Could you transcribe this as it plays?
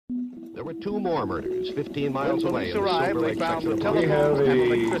There were two more murders 15 miles away. When police arrived, they found the telephone and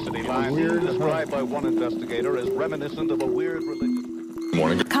electricity lines described by one investigator as reminiscent of a weird religion.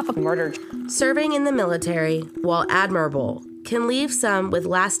 Couple murder. Serving in the military, while admirable, can leave some with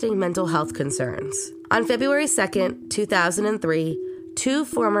lasting mental health concerns. On February 2nd, 2003, two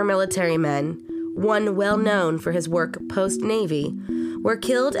former military men, one well known for his work post-Navy, were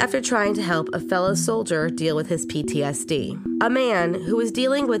killed after trying to help a fellow soldier deal with his PTSD. A man who was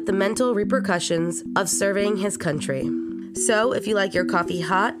dealing with the mental repercussions of serving his country. So, if you like your coffee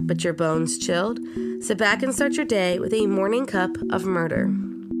hot but your bones chilled, sit back and start your day with a morning cup of murder.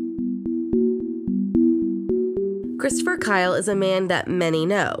 Christopher Kyle is a man that many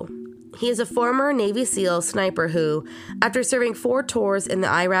know. He is a former Navy SEAL sniper who, after serving 4 tours in the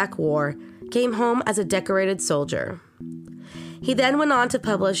Iraq War, came home as a decorated soldier. He then went on to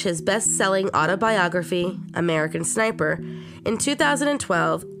publish his best-selling autobiography, American Sniper, in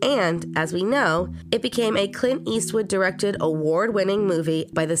 2012, and, as we know, it became a Clint Eastwood-directed award-winning movie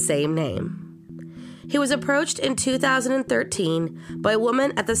by the same name. He was approached in 2013 by a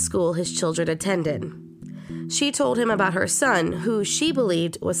woman at the school his children attended. She told him about her son, who she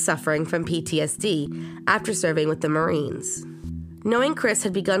believed was suffering from PTSD after serving with the Marines. Knowing Chris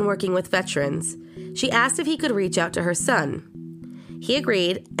had begun working with veterans, she asked if he could reach out to her son. He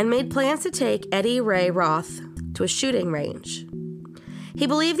agreed and made plans to take Eddie Ray Roth to a shooting range. He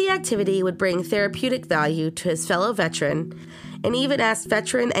believed the activity would bring therapeutic value to his fellow veteran and even asked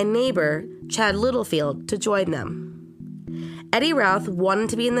veteran and neighbor Chad Littlefield to join them. Eddie Roth wanted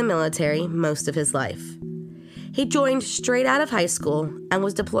to be in the military most of his life. He joined straight out of high school and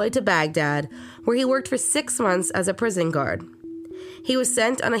was deployed to Baghdad, where he worked for 6 months as a prison guard. He was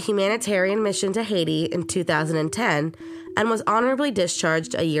sent on a humanitarian mission to Haiti in 2010 and was honorably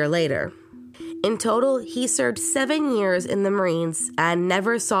discharged a year later. In total, he served 7 years in the Marines and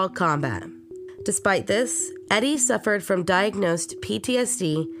never saw combat. Despite this, Eddie suffered from diagnosed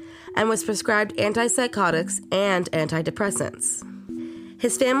PTSD and was prescribed antipsychotics and antidepressants.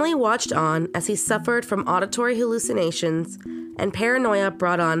 His family watched on as he suffered from auditory hallucinations and paranoia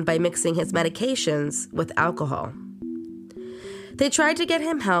brought on by mixing his medications with alcohol. They tried to get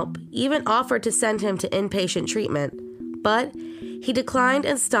him help, even offered to send him to inpatient treatment, but he declined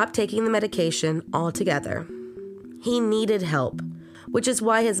and stopped taking the medication altogether. He needed help, which is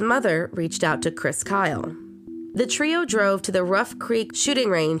why his mother reached out to Chris Kyle. The trio drove to the Rough Creek shooting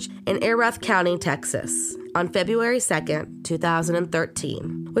range in Erath County, Texas, on February 2nd,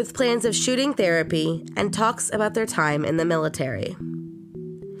 2013, with plans of shooting therapy and talks about their time in the military.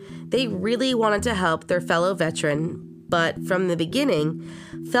 They really wanted to help their fellow veteran, but from the beginning,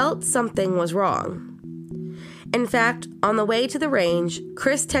 felt something was wrong. In fact, on the way to the range,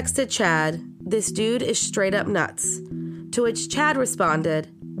 Chris texted Chad, "This dude is straight up nuts," to which Chad responded,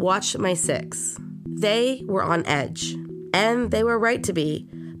 "Watch my 6." They were on edge. And they were right to be,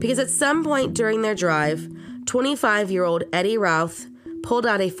 because at some point during their drive, 25-year-old Eddie Roth pulled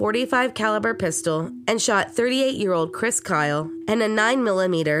out a .45 caliber pistol and shot 38-year-old Chris Kyle and a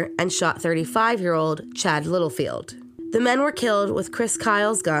 9mm and shot 35-year-old Chad Littlefield. The men were killed with Chris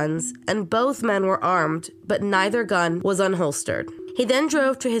Kyle's guns, and both men were armed, but neither gun was unholstered. He then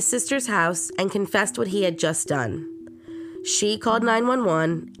drove to his sister's house and confessed what he had just done. She called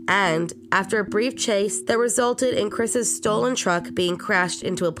 911, and after a brief chase that resulted in Chris's stolen truck being crashed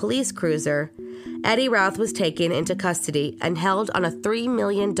into a police cruiser, Eddie Roth was taken into custody and held on a $3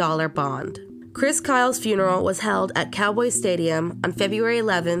 million bond. Chris Kyle's funeral was held at Cowboy Stadium on February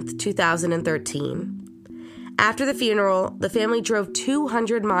 11th, 2013. After the funeral, the family drove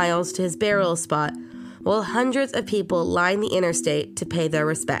 200 miles to his burial spot, while hundreds of people lined the interstate to pay their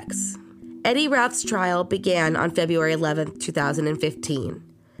respects. Eddie Roth's trial began on February 11, 2015.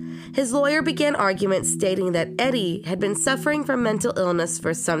 His lawyer began arguments stating that Eddie had been suffering from mental illness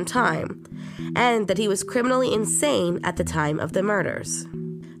for some time, and that he was criminally insane at the time of the murders.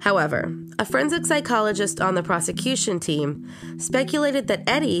 However, a forensic psychologist on the prosecution team speculated that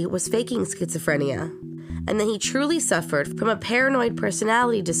Eddie was faking schizophrenia, and that he truly suffered from a paranoid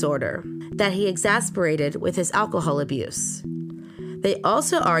personality disorder that he exasperated with his alcohol abuse. They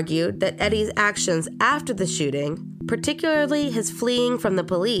also argued that Eddie's actions after the shooting, particularly his fleeing from the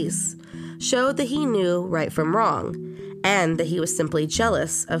police, showed that he knew right from wrong, and that he was simply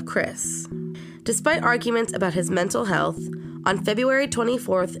jealous of Chris. Despite arguments about his mental health, on February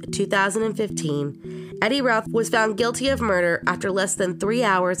 24, 2015, Eddie Roth was found guilty of murder after less than 3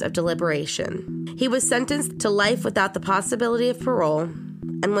 hours of deliberation. He was sentenced to life without the possibility of parole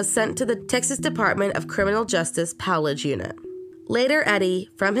and was sent to the Texas Department of Criminal Justice Powledge Unit. Later, Eddie,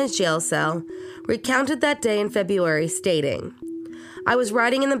 from his jail cell, recounted that day in February, stating, I was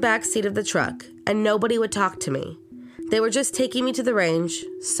riding in the back seat of the truck, and nobody would talk to me. They were just taking me to the range,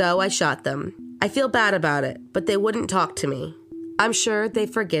 so I shot them. I feel bad about it, but they wouldn't talk to me. I'm sure they've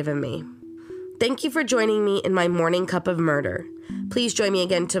forgiven me. Thank you for joining me in my morning cup of murder. Please join me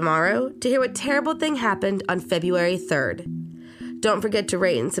again tomorrow to hear what terrible thing happened on February 3rd. Don't forget to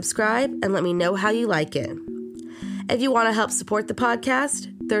rate and subscribe and let me know how you like it. If you want to help support the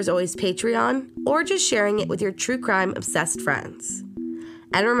podcast, there's always Patreon or just sharing it with your true crime obsessed friends.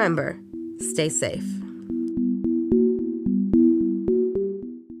 And remember, stay safe.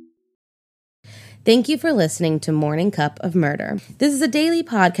 Thank you for listening to Morning Cup of Murder. This is a daily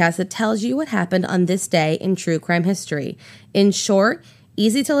podcast that tells you what happened on this day in true crime history. In short,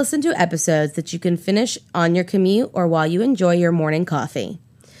 easy to listen to episodes that you can finish on your commute or while you enjoy your morning coffee.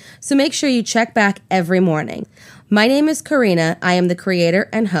 So make sure you check back every morning. My name is Karina. I am the creator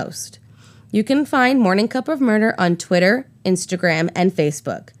and host. You can find Morning Cup of Murder on Twitter, Instagram, and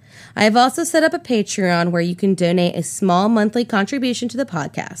Facebook. I have also set up a Patreon where you can donate a small monthly contribution to the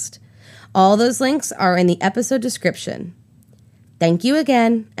podcast. All those links are in the episode description. Thank you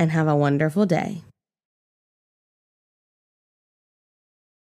again, and have a wonderful day.